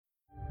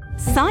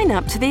Sign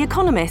up to The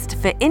Economist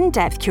for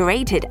in-depth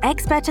curated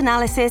expert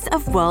analysis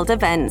of world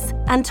events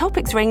and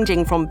topics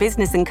ranging from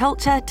business and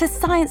culture to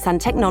science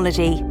and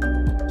technology.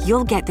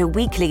 You'll get the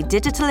weekly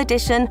digital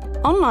edition,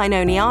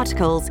 online-only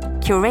articles,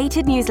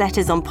 curated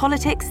newsletters on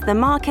politics, the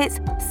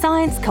markets,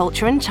 science,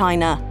 culture and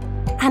China,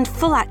 and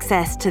full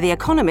access to The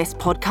Economist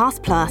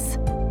Podcast Plus.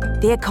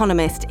 The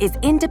Economist is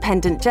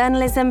independent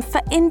journalism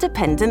for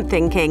independent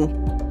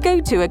thinking.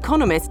 Go to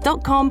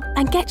economist.com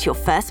and get your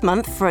first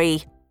month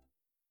free.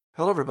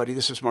 Hello, everybody.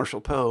 This is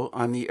Marshall Poe.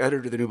 I'm the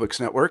editor of the New Books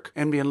Network.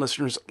 NBN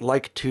listeners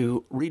like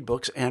to read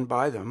books and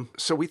buy them.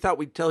 So we thought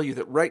we'd tell you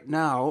that right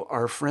now,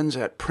 our friends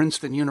at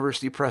Princeton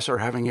University Press are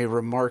having a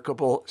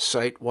remarkable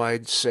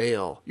site-wide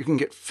sale. You can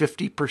get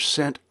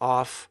 50%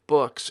 off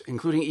books,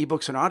 including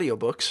ebooks and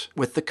audiobooks,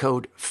 with the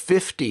code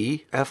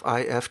 50,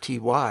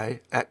 F-I-F-T-Y,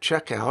 at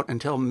checkout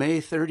until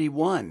May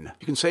 31.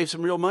 You can save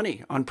some real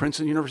money on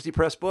Princeton University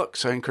Press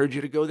books. I encourage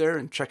you to go there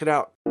and check it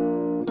out.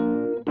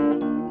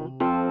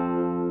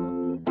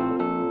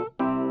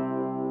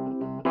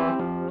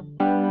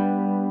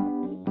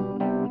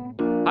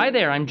 Hi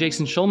there, I'm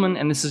Jason Schulman,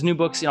 and this is New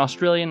Books in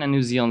Australian and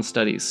New Zealand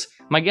Studies.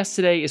 My guest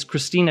today is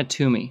Christina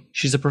Toomey.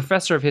 She's a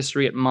professor of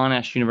history at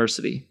Monash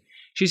University.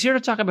 She's here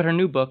to talk about her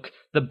new book,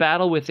 The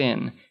Battle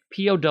Within,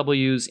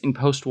 POWs in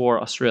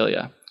Post-War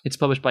Australia. It's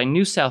published by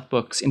New South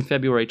Books in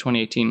February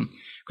 2018.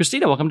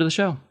 Christina, welcome to the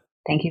show.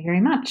 Thank you very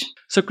much.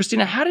 So,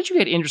 Christina, how did you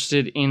get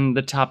interested in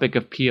the topic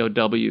of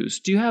POWs?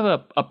 Do you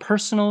have a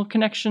personal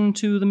connection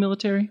to the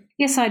military?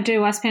 Yes, I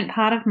do. I spent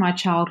part of my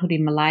childhood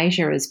in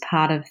Malaysia as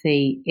part of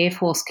the Air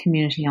Force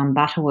community on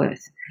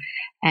Butterworth,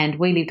 and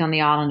we lived on the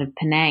island of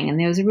Penang, and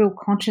there was a real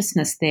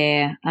consciousness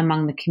there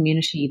among the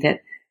community that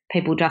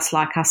people just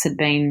like us had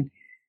been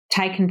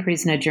taken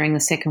prisoner during the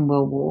Second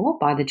World War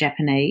by the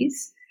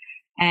Japanese.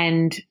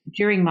 And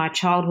during my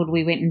childhood,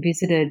 we went and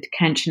visited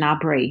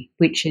Kanchanaburi,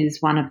 which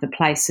is one of the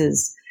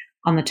places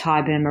on the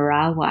Thai-Burma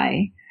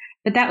Railway.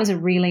 But that was a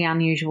really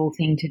unusual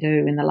thing to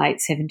do in the late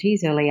 70s,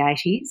 early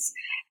 80s.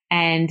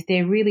 And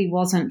there really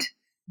wasn't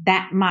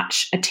that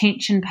much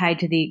attention paid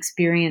to the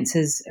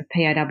experiences of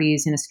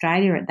POWs in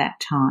Australia at that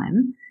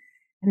time.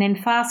 And then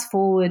fast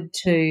forward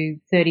to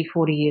 30,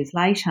 40 years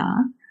later,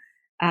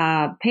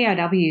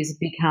 POWs have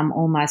become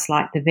almost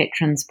like the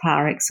veterans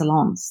par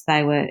excellence.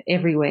 They were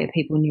everywhere.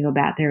 People knew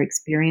about their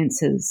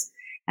experiences.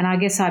 And I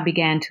guess I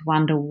began to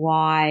wonder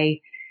why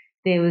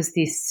there was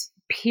this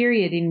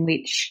period in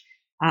which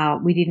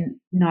we didn't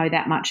know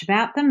that much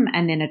about them,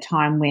 and then a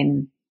time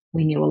when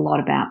we knew a lot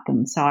about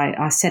them. So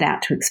I set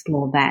out to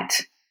explore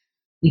that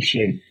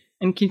issue.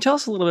 And can you tell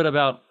us a little bit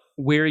about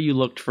where you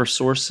looked for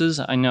sources?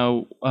 I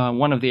know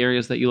one of the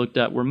areas that you looked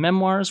at were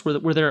memoirs.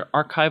 Were there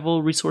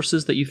archival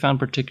resources that you found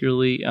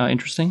particularly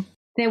interesting?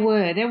 There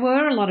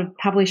were a lot of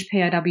published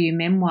POW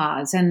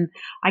memoirs, and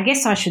I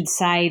guess I should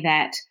say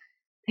that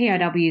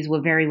POWs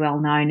were very well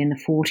known in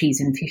the 40s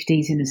and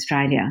 50s in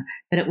Australia,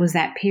 but it was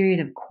that period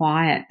of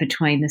quiet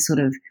between the sort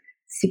of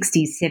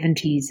 60s,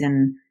 70s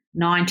and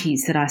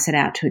 90s that I set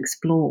out to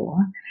explore.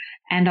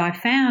 And I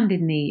found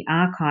in the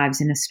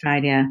archives in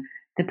Australia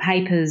the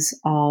papers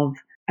of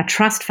a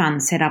trust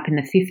fund set up in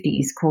the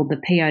 50s called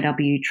the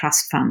POW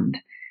Trust Fund,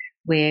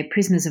 where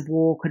prisoners of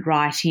war could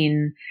write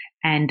in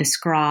and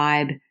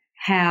describe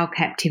how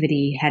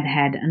captivity had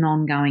had an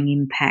ongoing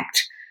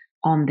impact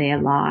on their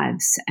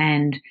lives.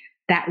 And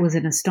that was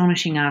an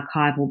astonishing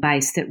archival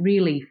base that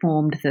really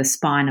formed the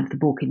spine of the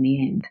book in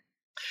the end.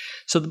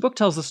 So the book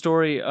tells the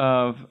story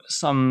of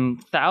some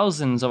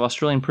thousands of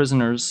Australian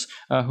prisoners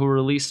who were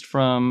released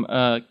from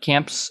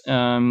camps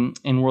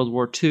in World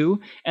War II.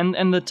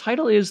 And the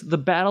title is The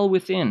Battle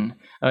Within.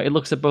 It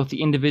looks at both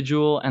the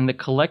individual and the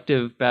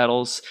collective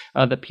battles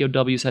that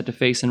POWs had to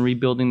face in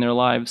rebuilding their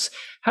lives.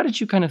 How did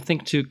you kind of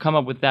think to come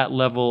up with that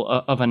level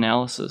of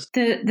analysis?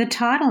 The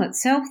title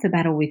itself, The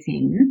Battle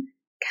Within,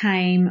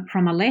 came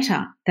from a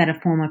letter that a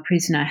former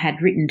prisoner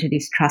had written to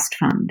this trust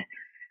fund,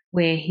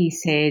 where he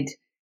said,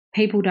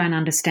 people don't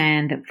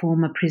understand that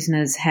former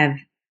prisoners have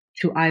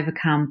to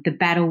overcome the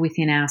battle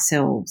within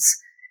ourselves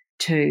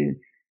to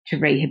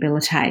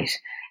rehabilitate.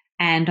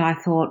 And I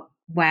thought,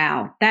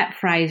 wow, that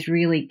phrase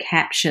really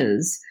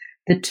captures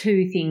the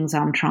two things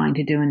I'm trying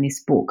to do in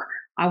this book.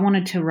 I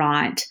wanted to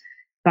write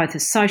both a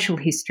social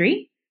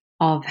history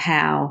of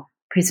how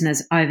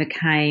prisoners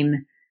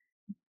overcame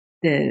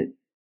the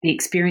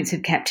experience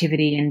of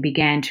captivity and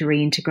began to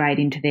reintegrate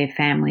into their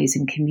families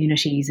and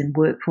communities and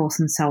workforce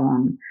and so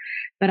on.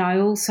 But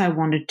I also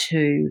wanted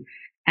to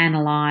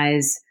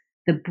analyse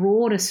the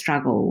broader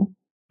struggle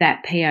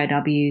that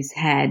POWs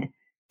had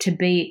to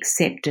be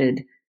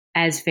accepted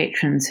as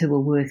veterans who were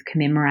worth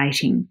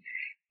commemorating,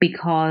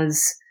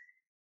 because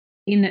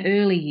in the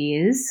early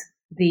years,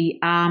 the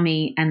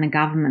army and the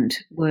government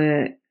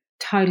were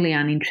totally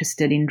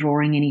uninterested in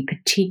drawing any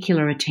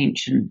particular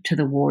attention to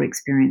the war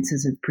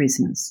experiences of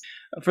prisoners.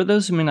 For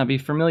those who may not be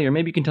familiar,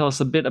 maybe you can tell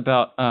us a bit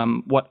about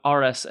what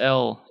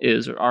RSL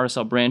is, or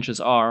RSL branches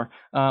are,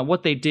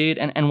 what they did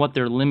and what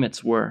their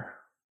limits were.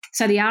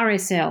 So the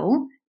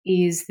RSL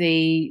is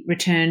the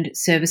Returned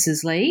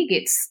Services League.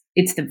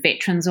 It's the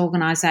veterans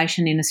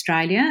organisation in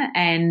Australia,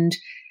 and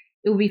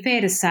it would be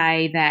fair to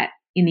say that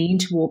in the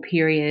interwar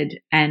period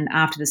and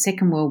after the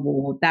Second World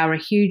War, they were a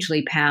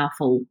hugely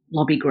powerful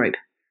lobby group.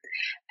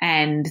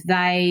 And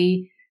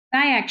they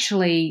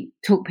actually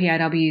took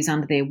POWs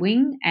under their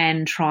wing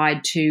and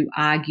tried to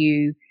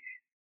argue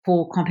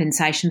for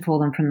compensation for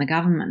them from the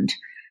government.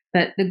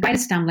 But the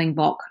greatest stumbling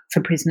block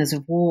for prisoners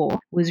of war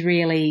was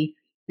really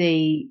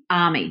the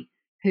army,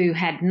 who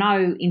had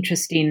no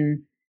interest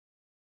in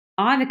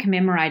either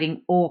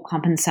commemorating or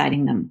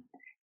compensating them.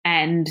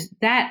 And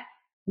that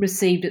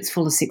received its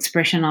fullest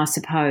expression, I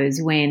suppose,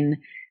 when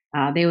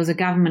there was a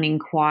government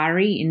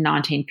inquiry in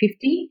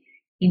 1950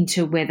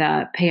 into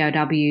whether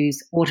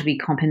POWs ought to be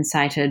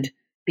compensated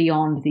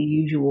beyond the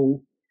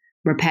usual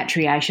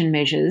repatriation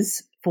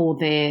measures for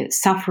their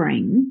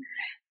suffering.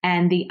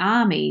 And the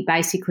army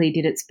basically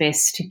did its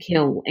best to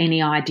kill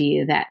any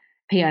idea that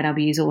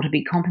POWs ought to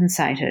be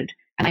compensated.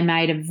 And they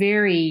made a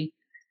very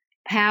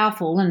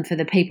powerful, and for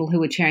the people who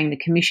were chairing the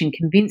commission,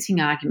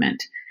 convincing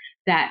argument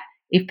that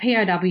if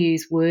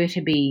POWs were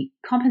to be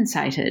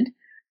compensated,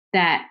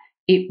 that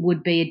it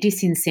would be a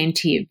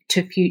disincentive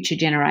to future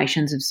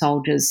generations of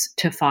soldiers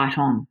to fight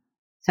on.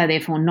 So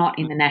therefore not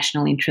in the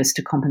national interest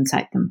to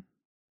compensate them.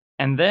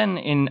 And then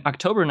in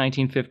October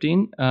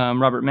 1915,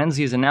 Robert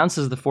Menzies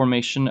announces the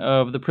formation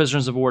of the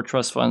Prisoners of War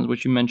Trust Funds,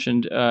 which you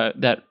mentioned,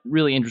 that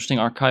really interesting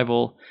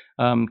archival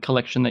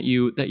collection that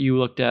you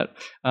looked at.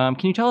 Can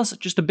you tell us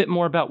just a bit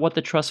more about what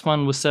the trust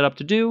fund was set up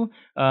to do,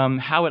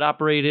 how it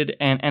operated,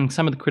 and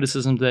some of the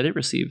criticisms that it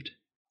received?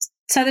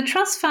 So the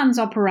trust funds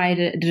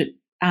operated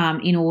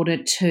in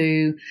order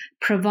to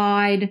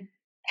provide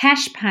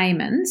cash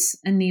payments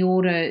in the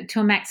order to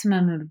a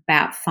maximum of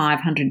about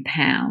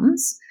 £500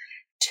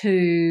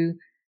 to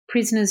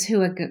prisoners who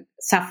are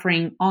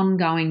suffering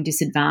ongoing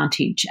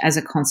disadvantage as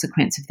a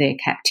consequence of their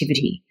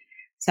captivity.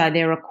 So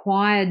they're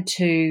required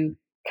to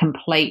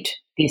complete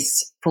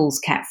this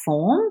FOOLSCAT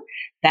form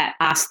that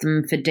asks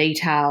them for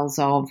details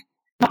of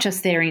not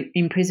just their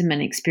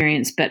imprisonment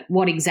experience, but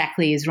what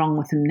exactly is wrong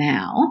with them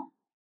now.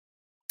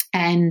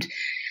 And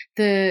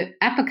the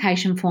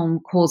application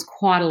form caused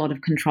quite a lot of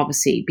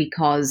controversy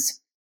because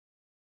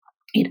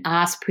it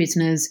asked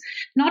prisoners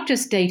not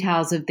just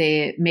details of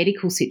their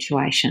medical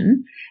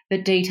situation,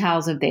 but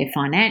details of their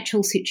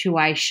financial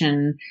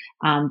situation,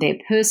 their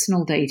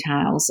personal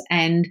details.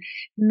 And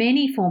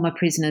many former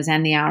prisoners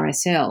and the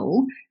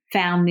RSL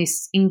found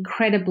this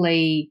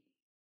incredibly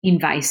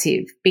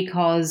invasive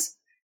because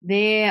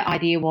their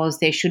idea was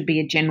there should be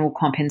a general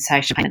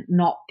compensation payment,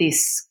 not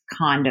this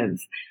kind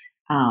of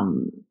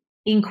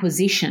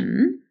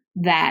inquisition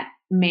that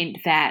meant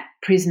that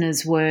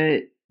prisoners were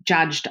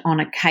judged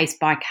on a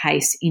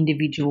case-by-case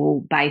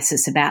individual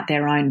basis about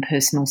their own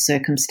personal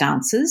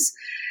circumstances.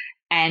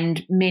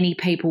 And many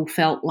people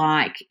felt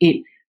like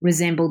it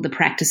resembled the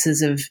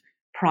practices of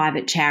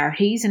private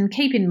charities. And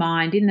keep in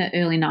mind, in the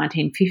early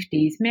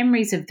 1950s,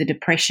 memories of the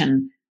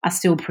Depression are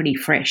still pretty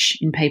fresh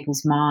in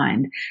people's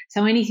mind.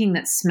 So anything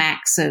that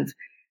smacks of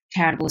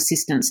charitable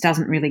assistance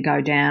doesn't really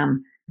go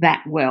down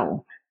that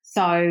well.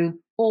 So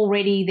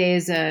already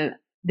there's a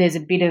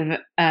bit of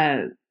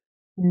a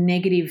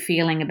negative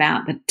feeling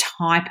about the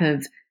type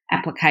of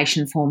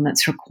application form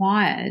that's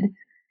required.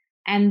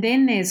 And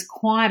then there's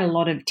quite a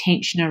lot of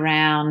tension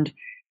around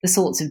the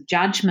sorts of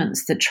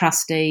judgments that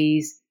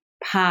trustees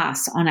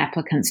pass on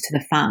applicants to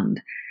the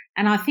fund.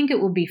 And I think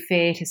it would be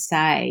fair to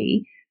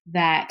say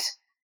that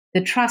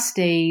the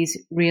trustees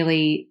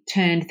really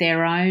turned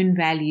their own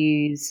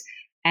values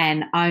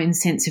and own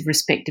sense of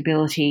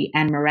respectability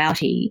and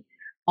morality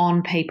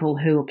on people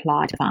who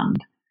apply to fund.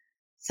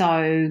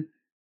 So,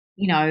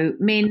 you know,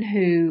 men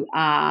who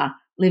are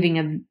living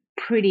a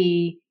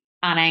pretty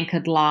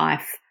unanchored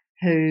life,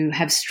 who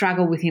have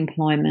struggled with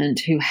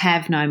employment, who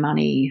have no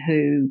money,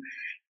 who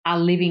are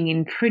living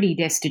in pretty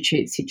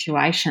destitute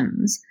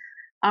situations,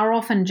 are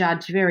often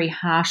judged very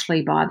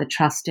harshly by the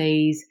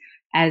trustees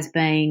as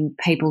being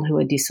people who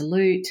are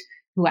dissolute,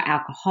 who are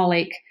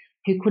alcoholic,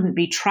 who couldn't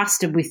be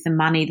trusted with the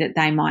money that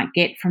they might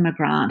get from a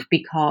grant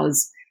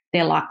because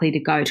they're likely to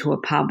go to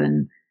a pub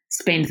and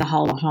spend the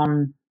whole lot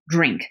on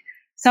drink.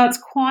 So it's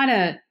quite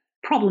a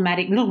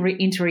problematic little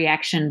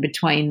interreaction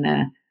between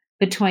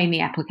the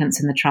applicants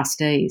and the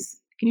trustees.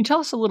 Can you tell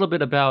us a little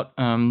bit about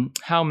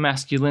how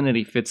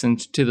masculinity fits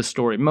into the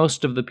story?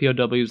 Most of the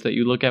POWs that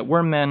you look at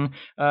were men.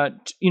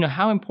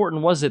 How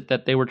important was it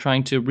that they were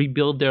trying to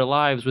rebuild their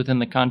lives within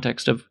the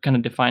context of kind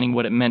of defining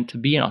what it meant to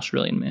be an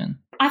Australian man?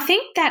 I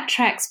think that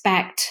tracks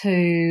back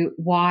to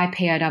why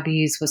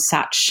POWs were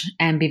such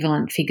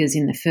ambivalent figures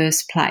in the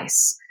first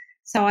place.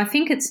 So I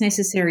think it's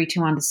necessary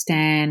to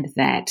understand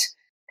that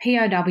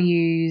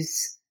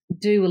POWs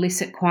do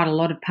elicit quite a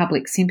lot of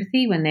public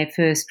sympathy when they're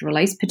first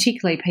released,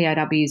 particularly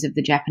POWs of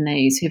the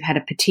Japanese who've had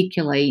a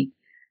particularly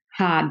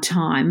hard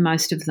time,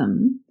 most of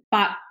them.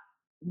 But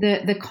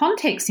the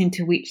context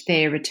into which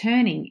they're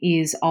returning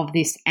is of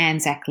this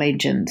Anzac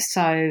legend.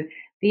 So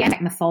the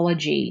Anzac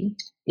mythology,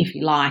 if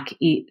you like,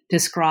 it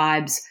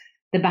describes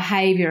the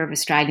behaviour of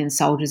Australian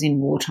soldiers in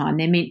wartime.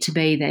 They're meant to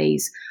be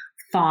these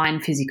fine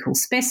physical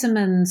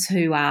specimens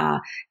who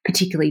are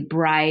particularly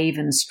brave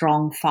and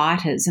strong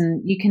fighters,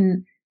 and you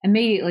can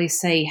immediately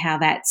see how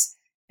that's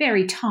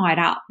very tied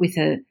up with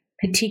a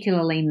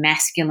particularly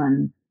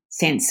masculine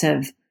sense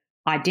of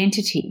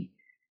identity.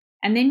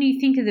 And then you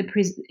think of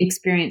the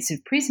experience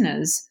of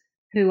prisoners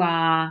who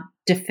are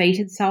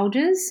defeated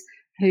soldiers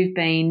who've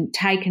been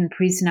taken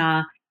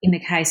prisoner, in the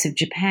case of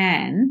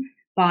Japan,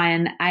 by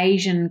an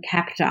Asian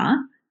captor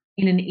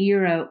in an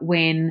era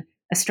when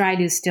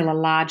Australia is still a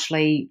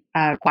largely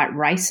quite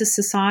racist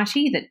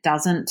society that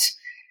doesn't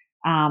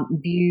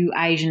view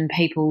Asian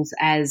peoples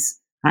as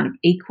kind of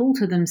equal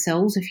to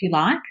themselves, if you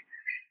like.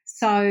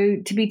 So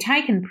to be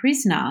taken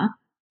prisoner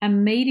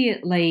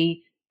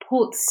immediately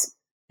puts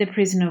the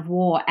prisoner of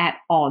war at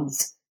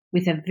odds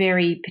with a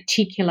very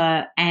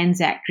particular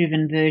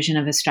Anzac-driven version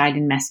of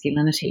Australian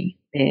masculinity.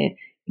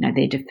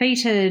 They're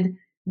defeated,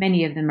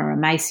 many of them are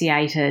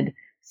emaciated,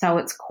 so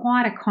it's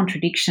quite a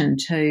contradiction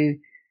to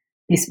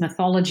this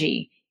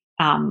mythology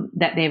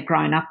that they've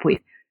grown up with.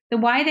 The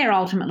way they're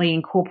ultimately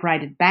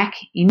incorporated back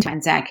into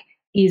Anzac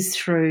is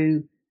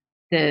through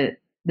the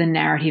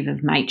narrative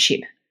of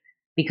mateship,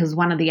 because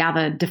one of the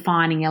other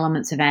defining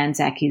elements of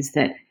Anzac is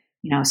that,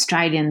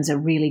 Australians are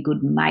really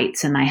good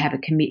mates and they have a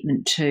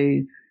commitment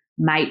to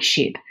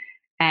mateship.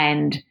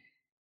 And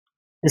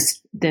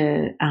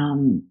the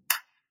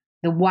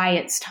way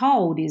it's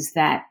told is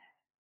that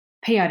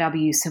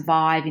POWs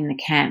survive in the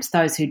camps.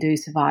 Those who do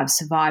survive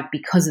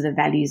because of the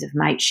values of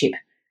mateship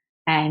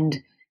and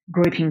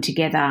grouping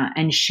together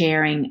and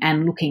sharing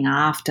and looking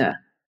after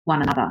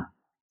one another.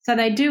 So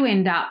they do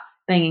end up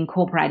being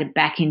incorporated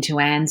back into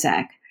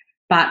Anzac,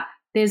 but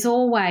there's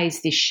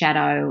always this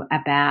shadow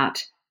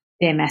about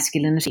their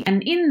masculinity.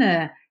 And in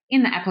the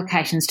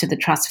applications to the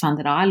trust fund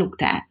that I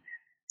looked at,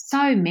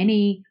 so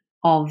many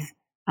of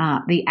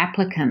the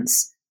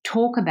applicants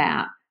talk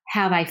about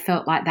how they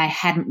felt like they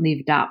hadn't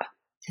lived up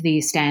to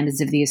the standards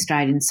of the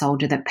Australian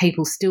soldier, that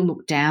people still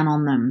look down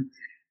on them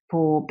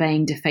for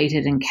being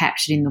defeated and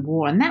captured in the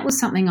war. And that was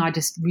something I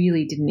just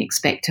really didn't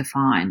expect to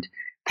find,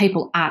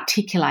 people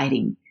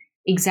articulating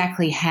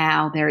exactly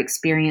how their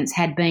experience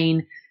had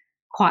been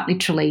quite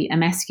literally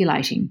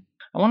emasculating.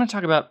 I want to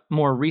talk about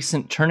more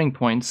recent turning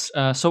points.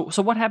 So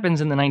what happens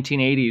in the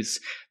 1980s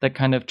that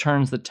kind of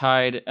turns the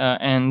tide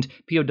and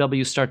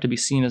POWs start to be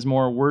seen as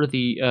more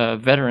worthy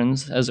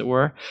veterans, as it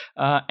were?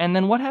 And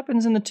then what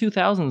happens in the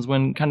 2000s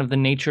when kind of the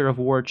nature of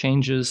war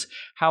changes?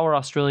 How are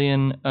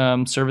Australian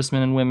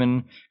servicemen and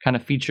women kind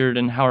of featured,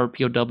 and how are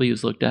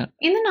POWs looked at?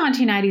 In the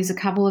 1980s, a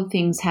couple of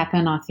things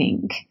happen, I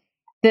think.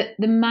 The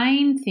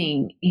main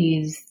thing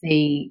is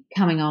the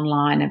coming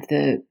online of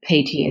the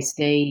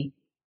PTSD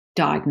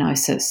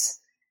diagnosis.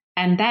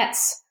 And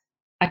that's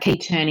a key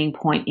turning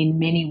point in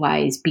many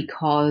ways,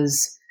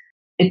 because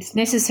it's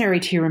necessary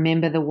to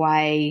remember the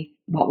way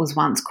what was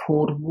once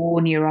called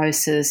war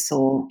neurosis,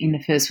 or in the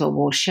First World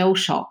War shell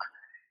shock,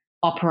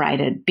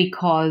 operated,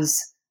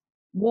 because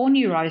war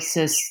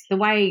neurosis, the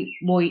way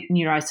war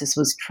neurosis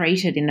was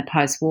treated in the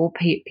post-war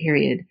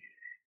period,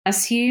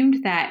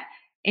 assumed that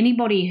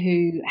anybody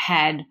who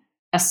had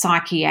a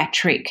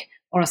psychiatric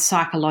or a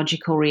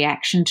psychological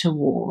reaction to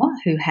war,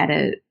 who had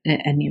a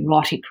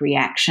neurotic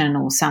reaction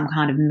or some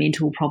kind of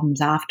mental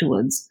problems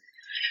afterwards,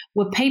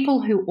 were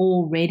people who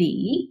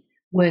already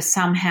were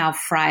somehow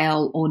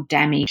frail or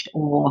damaged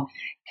or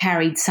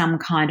carried some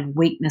kind of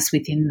weakness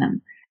within them,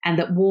 and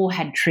that war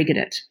had triggered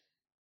it.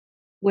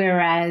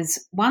 Whereas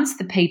once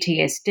the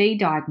PTSD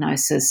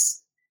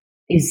diagnosis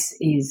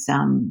is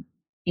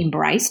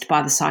embraced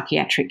by the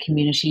psychiatric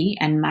community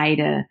and made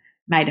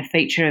a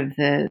feature of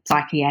the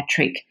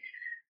psychiatric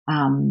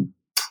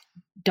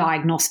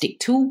diagnostic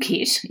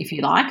toolkit, if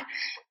you like,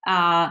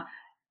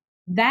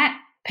 that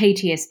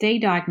PTSD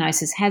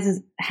diagnosis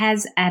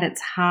has at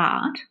its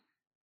heart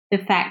the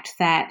fact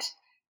that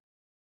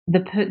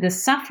the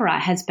sufferer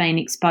has been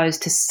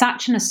exposed to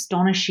such an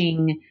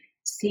astonishing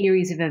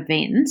series of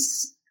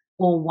events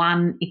or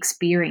one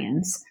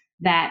experience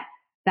that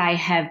they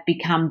have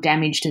become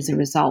damaged as a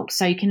result.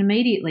 So you can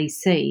immediately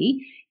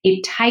see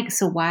it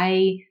takes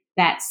away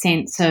that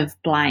sense of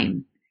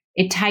blame.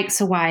 It takes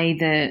away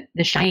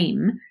the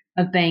shame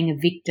of being a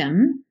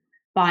victim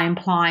by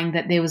implying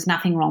that there was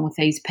nothing wrong with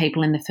these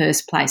people in the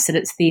first place, that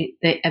it's the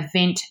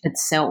event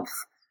itself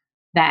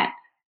that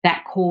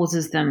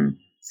causes them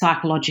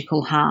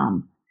psychological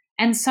harm.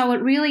 And so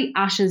it really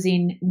ushers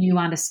in new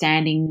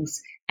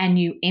understandings and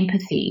new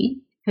empathy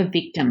for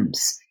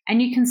victims.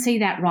 And you can see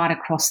that right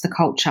across the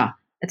culture.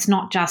 It's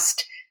not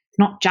just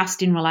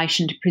in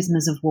relation to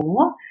prisoners of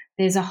war.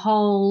 There's a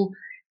whole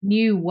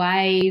new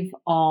wave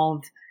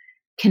of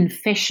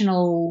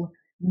confessional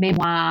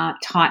memoir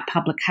type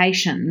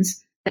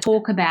publications that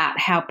talk about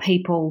how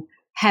people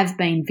have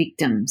been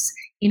victims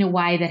in a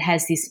way that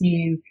has this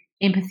new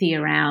empathy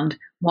around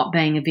what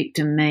being a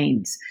victim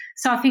means.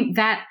 So I think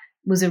that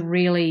was a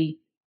really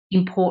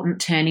important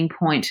turning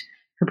point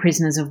for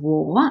prisoners of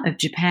war of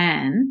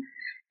Japan.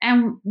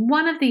 And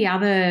one of the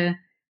other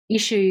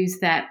issues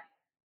that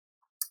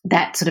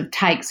that sort of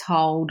takes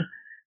hold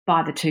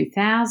by the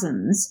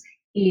 2000s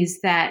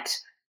is that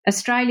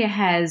Australia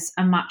has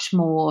a much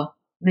more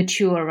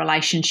mature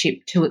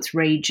relationship to its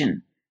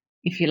region,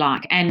 if you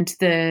like. And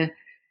the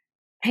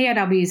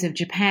POWs of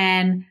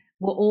Japan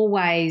were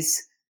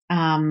always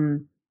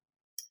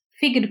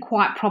figured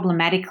quite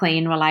problematically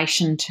in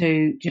relation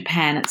to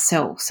Japan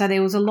itself. So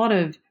there was a lot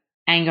of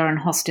anger and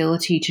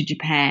hostility to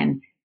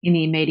Japan in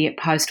the immediate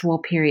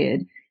post-war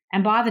period.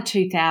 And by the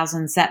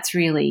 2000s, that's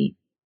really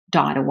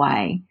died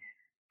away.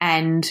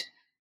 And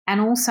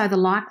also the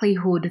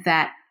likelihood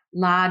that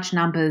large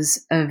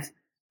numbers of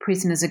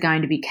prisoners are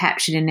going to be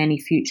captured in any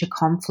future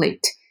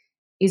conflict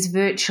is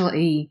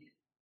virtually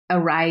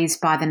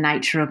erased by the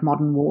nature of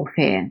modern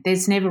warfare.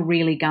 There's never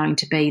really going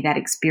to be that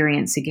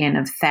experience again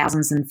of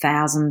thousands and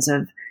thousands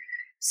of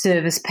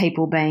service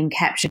people being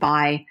captured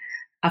by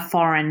a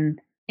foreign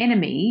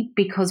enemy,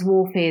 because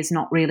warfare is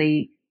not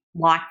really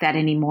like that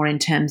anymore in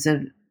terms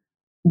of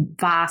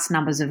vast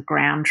numbers of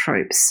ground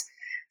troops.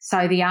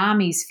 So the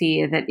armies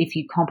fear that if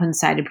you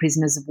compensated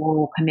prisoners of war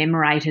or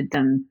commemorated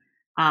them,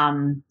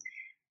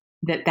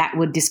 that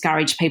would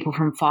discourage people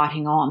from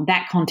fighting on.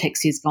 That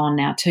context is gone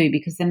now too,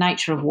 because the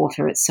nature of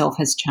warfare itself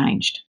has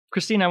changed.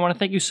 Christina, I want to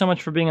thank you so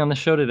much for being on the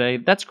show today.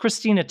 That's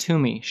Christina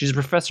Toomey. She's a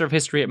professor of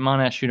history at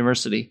Monash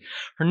University.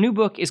 Her new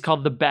book is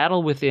called The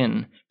Battle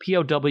Within,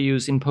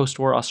 POWs in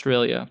Post-War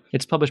Australia.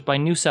 It's published by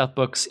New South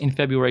Books in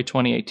February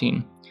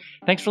 2018.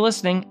 Thanks for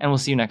listening, and we'll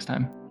see you next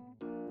time.